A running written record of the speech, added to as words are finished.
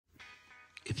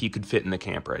If you could fit in the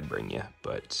camper, I'd bring you,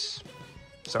 but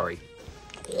sorry.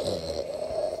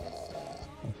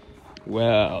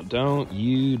 Well, don't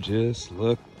you just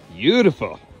look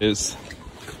beautiful? It's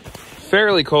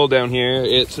fairly cold down here.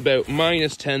 It's about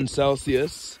 -10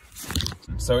 Celsius.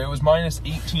 So it was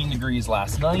 -18 degrees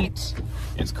last night.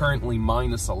 It's currently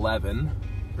 -11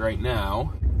 right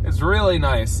now. It's really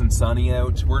nice and sunny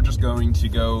out. We're just going to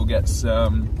go get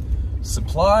some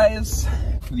supplies.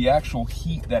 The actual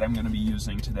heat that I'm going to be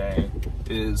using today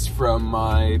is from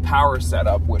my power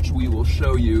setup, which we will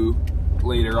show you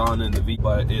later on in the video.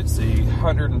 But it's a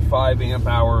 105 amp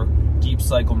hour deep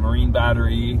cycle marine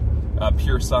battery, a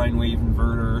pure sine wave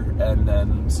inverter, and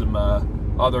then some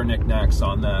other knickknacks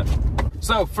on that.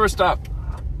 So first up,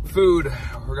 food.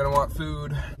 We're gonna want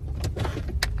food.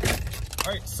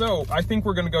 All right, so I think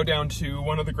we're gonna go down to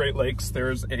one of the Great Lakes.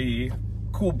 There's a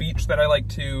cool beach that I like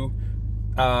to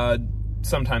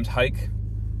sometimes hike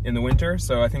in the winter.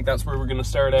 So I think that's where we're gonna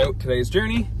start out today's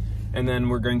journey. And then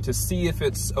we're going to see if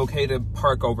it's okay to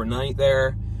park overnight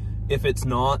there. If it's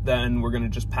not, then we're gonna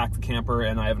just pack the camper,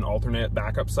 and I have an alternate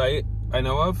backup site I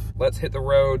know of. Let's hit the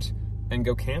road and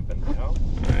go camping. You know?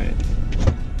 All right.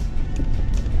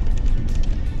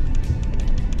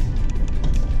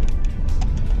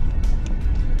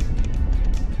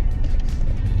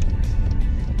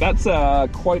 That's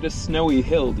quite a snowy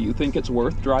hill. Do you think it's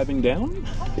worth driving down?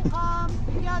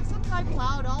 Yeah, it's some kind of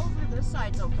cloud. All over this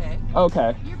side's okay.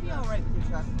 Okay. You'll be all right with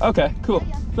your truck. Okay, cool.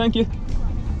 Yeah. Thank you.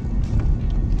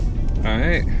 All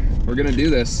right, we're gonna do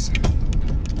this.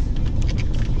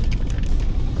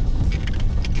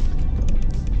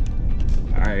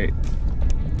 All right.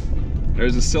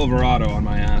 There's a Silverado on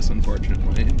my ass,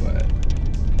 unfortunately, but.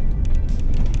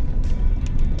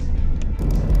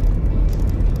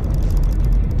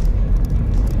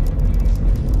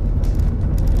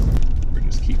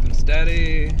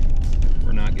 Steady.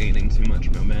 We're not gaining too much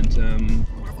momentum.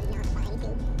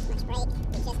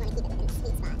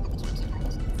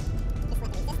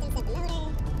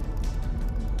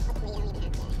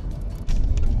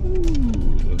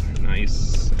 Ooh,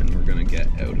 nice. And we're gonna get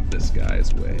out of this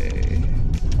guy's way.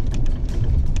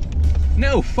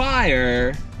 No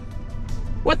fire!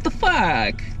 What the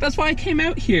fuck? That's why I came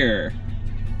out here.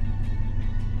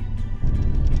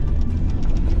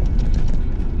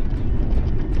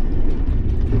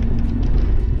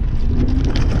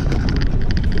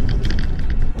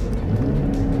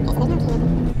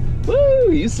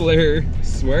 Whistler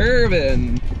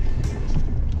swerving.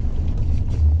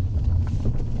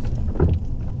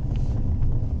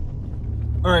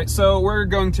 All right, so we're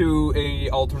going to a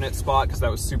alternate spot because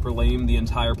that was super lame. The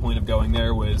entire point of going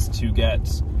there was to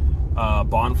get a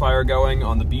bonfire going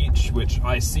on the beach, which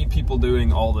I see people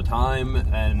doing all the time,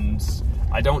 and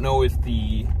I don't know if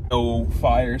the no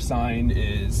fire sign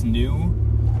is new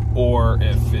or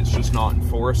if it's just not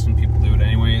enforced and people do it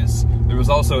anyways. There was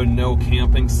also a no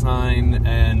camping sign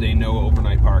and a no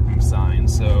overnight parking sign.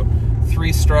 So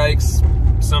 3 strikes,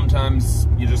 sometimes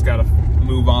you just gotta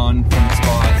move on from the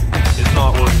spot. It's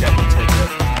not worth getting a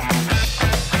ticket.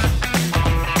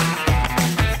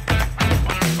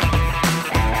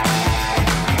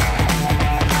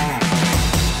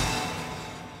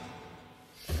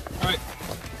 All right,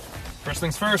 first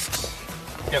things first,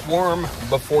 get warm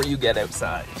before you get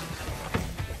outside.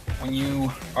 When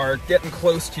you are getting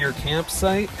close to your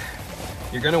campsite,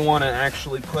 you're gonna wanna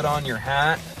actually put on your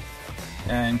hat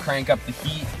and crank up the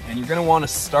heat, and you're gonna wanna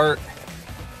start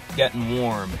getting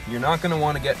warm. You're not gonna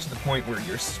wanna get to the point where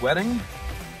you're sweating,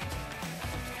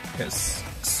 because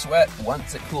sweat,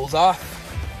 once it cools off,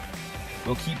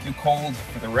 will keep you cold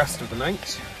for the rest of the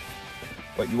night,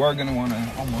 but you are gonna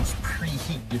wanna almost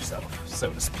preheat yourself, so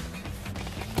to speak.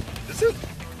 This is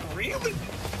really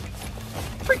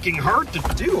freaking hard to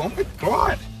do. Oh my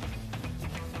god.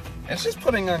 It's just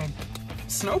putting on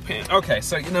snow pants. Okay,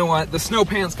 so you know what? The snow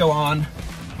pants go on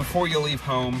before you leave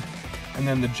home, and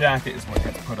then the jacket is what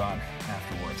gets put on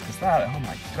afterwards. Because that, oh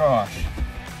my gosh.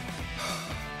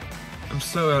 I'm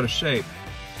so out of shape.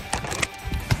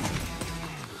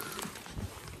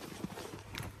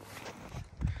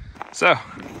 So,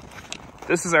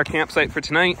 this is our campsite for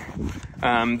tonight.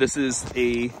 This is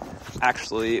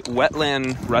actually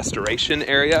wetland restoration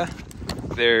area.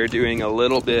 They're doing a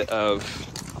little bit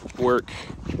of work.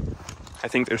 I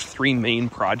think there's 3 main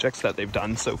projects that they've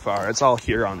done so far. It's all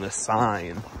here on this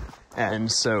sign.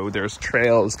 And so there's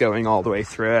trails going all the way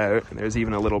throughout. And there's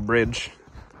even a little bridge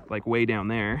like way down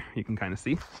there, you can kind of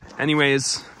see.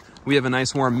 Anyways, we have a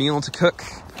nice warm meal to cook.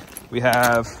 We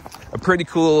have a pretty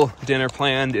cool dinner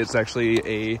planned. It's actually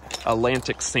a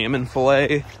Atlantic salmon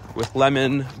fillet with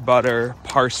lemon, butter,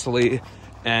 parsley,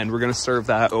 And we're gonna serve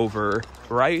that over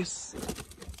rice.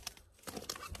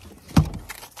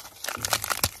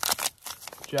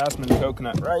 Jasmine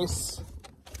coconut rice.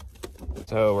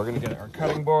 So we're gonna get our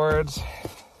cutting boards.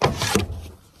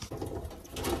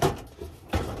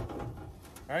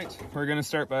 All right, we're gonna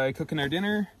start by cooking our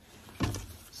dinner.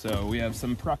 So we have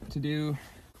some prep to do.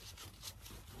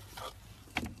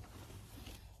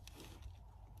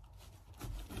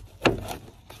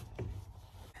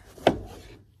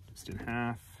 Just in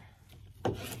half,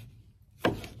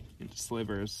 into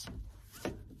slivers.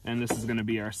 And this is gonna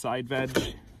be our side veg.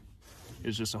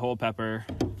 It's just a whole pepper,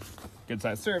 good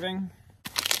size serving.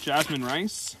 Jasmine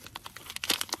rice.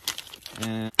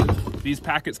 And these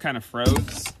packets kind of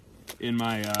froze in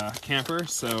my camper,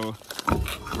 so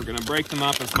we're gonna break them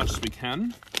up as much as we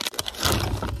can.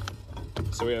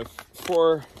 So we have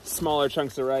 4 smaller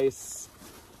chunks of rice.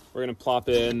 We're gonna plop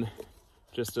in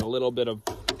just a little bit of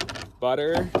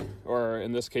butter, or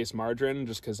in this case margarine,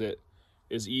 just because it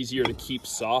is easier to keep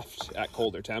soft at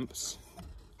colder temps.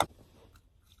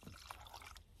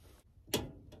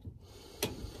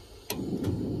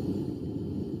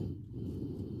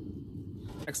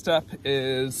 Next up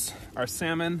is our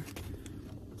salmon,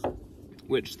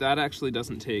 which that actually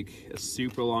doesn't take a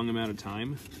super long amount of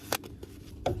time.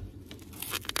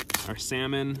 Our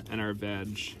salmon and our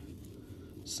veg.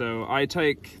 So I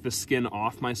take the skin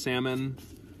off my salmon.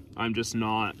 I'm just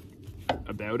not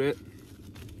about it.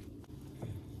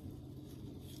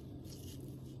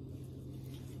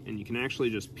 And you can actually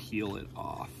just peel it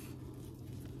off.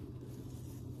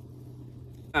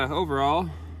 Overall,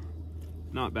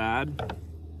 not bad.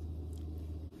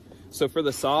 So for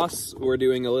the sauce, we're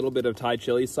doing a little bit of Thai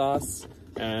chili sauce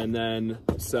and then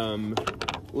some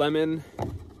lemon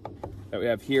that we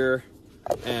have here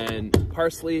and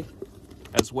parsley,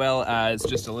 as well as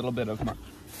just a little bit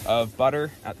of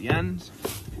butter at the end,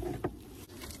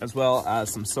 as well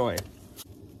as some soy.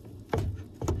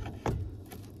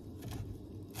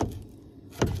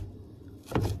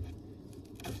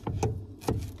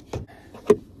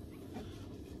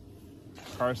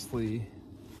 Parsley.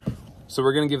 So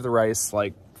we're gonna give the rice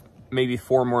like maybe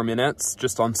 4 more minutes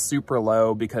just on super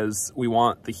low because we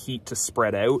want the heat to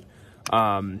spread out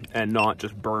and not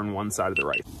just burn one side of the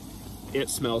rice. It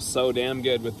smells so damn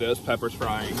good with those peppers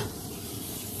frying.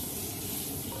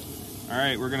 All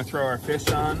right, we're gonna throw our fish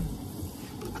on.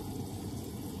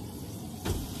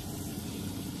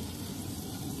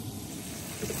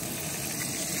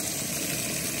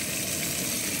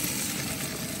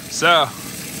 So,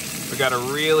 we got a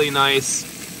really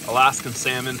nice Alaskan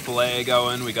salmon fillet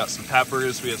going. We got some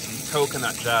peppers, we have some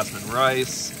coconut jasmine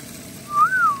rice.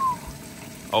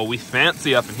 Oh, we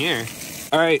fancy up in here.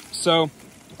 All right, so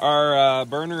our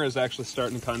burner is actually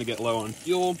starting to kind of get low on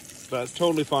fuel, but that's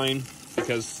totally fine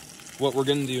because what we're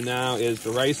gonna do now is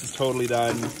the rice is totally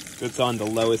done. It's on the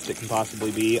lowest it can possibly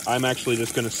be. I'm actually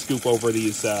just gonna scoop over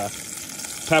these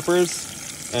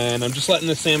peppers and I'm just letting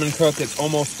the salmon cook. It's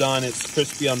almost done. It's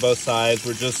crispy on both sides.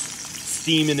 We're just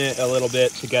steaming it a little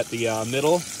bit to get the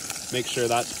middle, make sure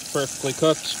that's perfectly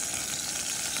cooked.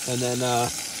 And then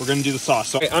we're gonna do the sauce.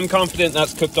 So I'm confident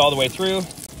that's cooked all the way through.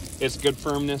 It's good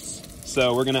firmness.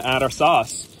 So we're gonna add our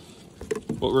sauce.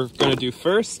 What we're gonna do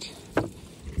first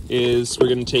is we're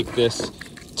gonna take this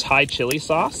Thai chili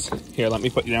sauce. Here, let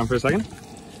me put you down for a second.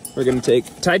 We're gonna take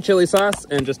Thai chili sauce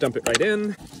and just dump it right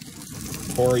in.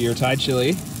 Pour your Thai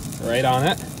chili right on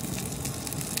it.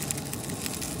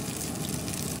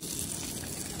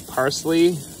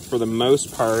 Parsley, for the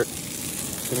most part,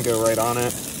 gonna go right on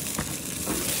it.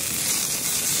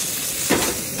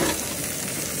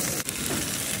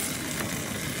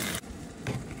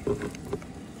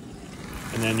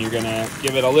 And then you're gonna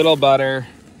give it a little butter,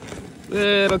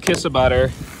 little kiss of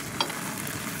butter.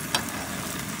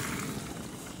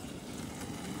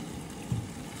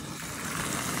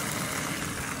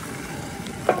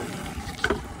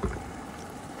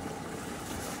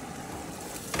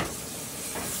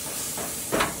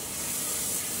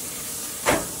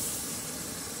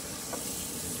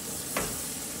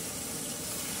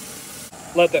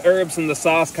 Let the herbs and the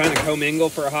sauce kind of commingle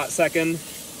for a hot second.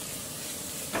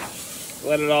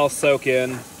 Let it all soak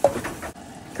in.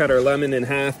 Cut our lemon in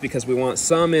half because we want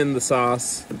some in the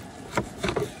sauce.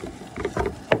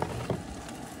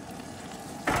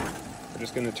 We're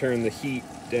just going to turn the heat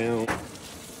down.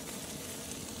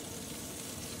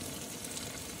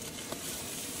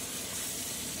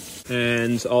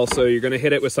 And also you're going to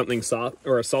hit it with something soft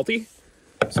or salty.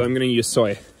 So I'm going to use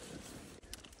soy,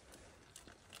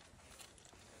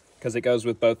 because it goes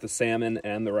with both the salmon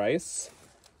and the rice,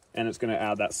 and it's going to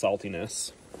add that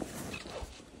saltiness.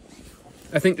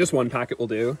 I think just 1 packet will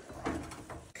do.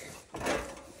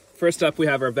 First up, we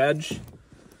have our veg,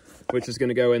 which is going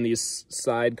to go in these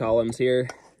side columns here.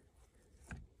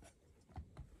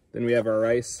 Then we have our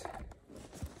rice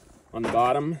on the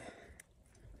bottom.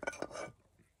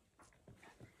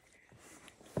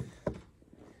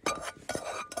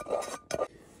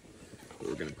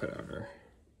 We're going to put our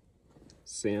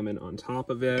salmon on top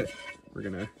of it. We're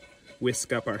going to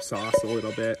whisk up our sauce a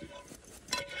little bit.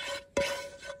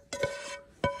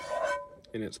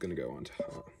 And it's going to go on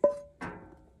top.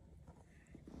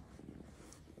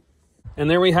 And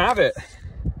there we have it.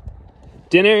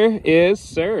 Dinner is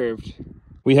served.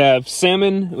 We have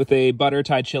salmon with a butter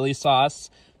Thai chili sauce,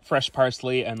 fresh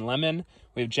parsley and lemon.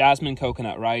 We have jasmine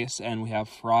coconut rice, and we have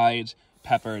fried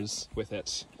peppers with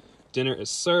it. Dinner is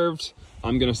served.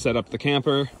 I'm gonna set up the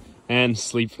camper and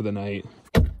sleep for the night.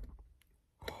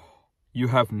 You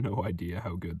have no idea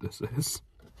how good this is.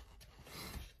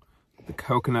 The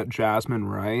coconut jasmine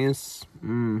rice,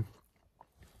 and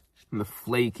the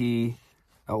flaky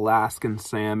Alaskan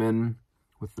salmon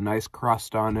with the nice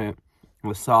crust on it,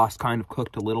 with sauce kind of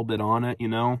cooked a little bit on it, you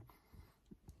know?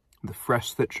 The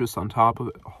fresh citrus on top of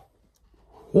it.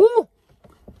 Oh.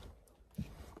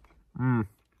 All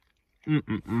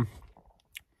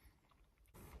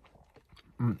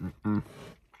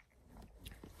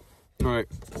right.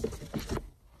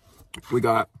 We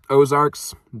got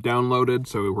Ozarks downloaded,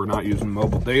 so we're not using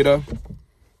mobile data.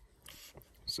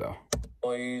 So.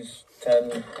 Employees,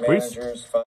 10 managers, 5